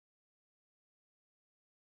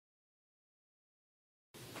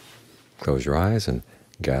Close your eyes and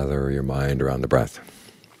gather your mind around the breath.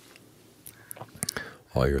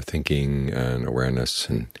 All your thinking and awareness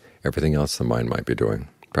and everything else the mind might be doing,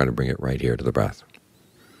 try to bring it right here to the breath.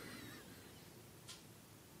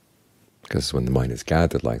 Because when the mind is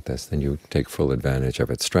gathered like this, then you take full advantage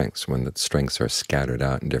of its strengths. When the strengths are scattered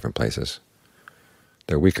out in different places,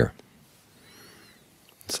 they're weaker.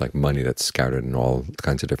 It's like money that's scattered in all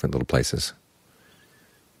kinds of different little places.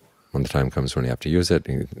 When the time comes when you have to use it,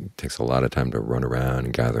 it takes a lot of time to run around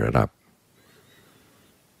and gather it up.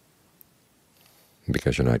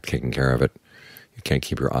 Because you're not taking care of it, you can't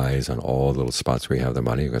keep your eyes on all the little spots where you have the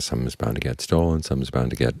money, because some is bound to get stolen, some is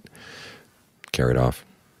bound to get carried off,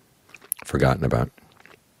 forgotten about.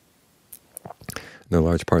 And there are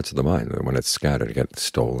large parts of the mind that when it's scattered, get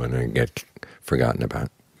stolen and get forgotten about.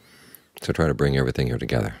 So try to bring everything here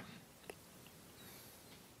together.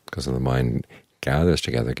 Because when the mind gathers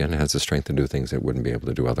together again, it has the strength to do things it wouldn't be able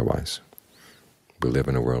to do otherwise. We live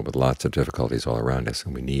in a world with lots of difficulties all around us,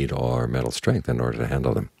 and we need all our mental strength in order to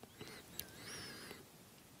handle them.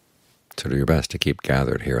 So do your best to keep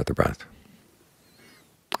gathered here at the breath.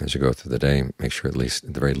 As you go through the day, make sure at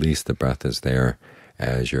the very least the breath is there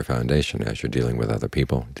as your foundation, as you're dealing with other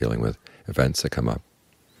people, dealing with events that come up.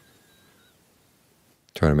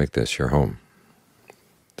 Try to make this your home,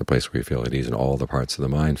 the place where you feel at ease, and all the parts of the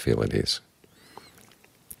mind feel at ease.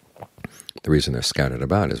 The reason they're scattered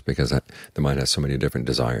about is because the mind has so many different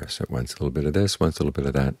desires. It wants a little bit of this, wants a little bit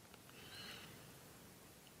of that.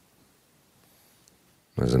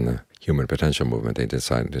 As in the human potential movement, they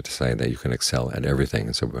decided to say that you can excel at everything,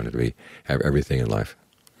 and so we wanted to have everything in life.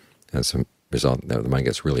 As a result, the mind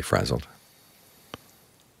gets really frazzled.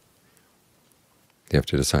 You have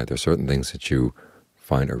to decide there are certain things that you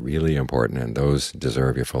find are really important, and those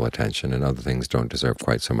deserve your full attention, and other things don't deserve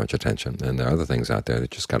quite so much attention. And there are other things out there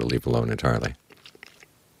that you just got to leave alone entirely.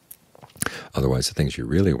 Otherwise, the things you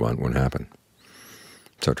really want won't happen.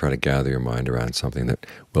 So try to gather your mind around something that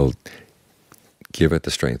will give it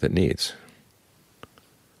the strength it needs,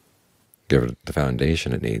 give it the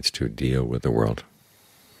foundation it needs to deal with the world,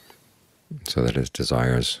 so that its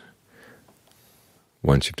desires,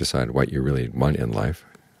 once you've decided what you really want in life,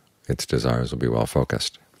 its desires will be well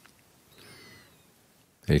focused.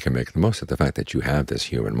 And you can make the most of the fact that you have this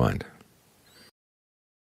human mind.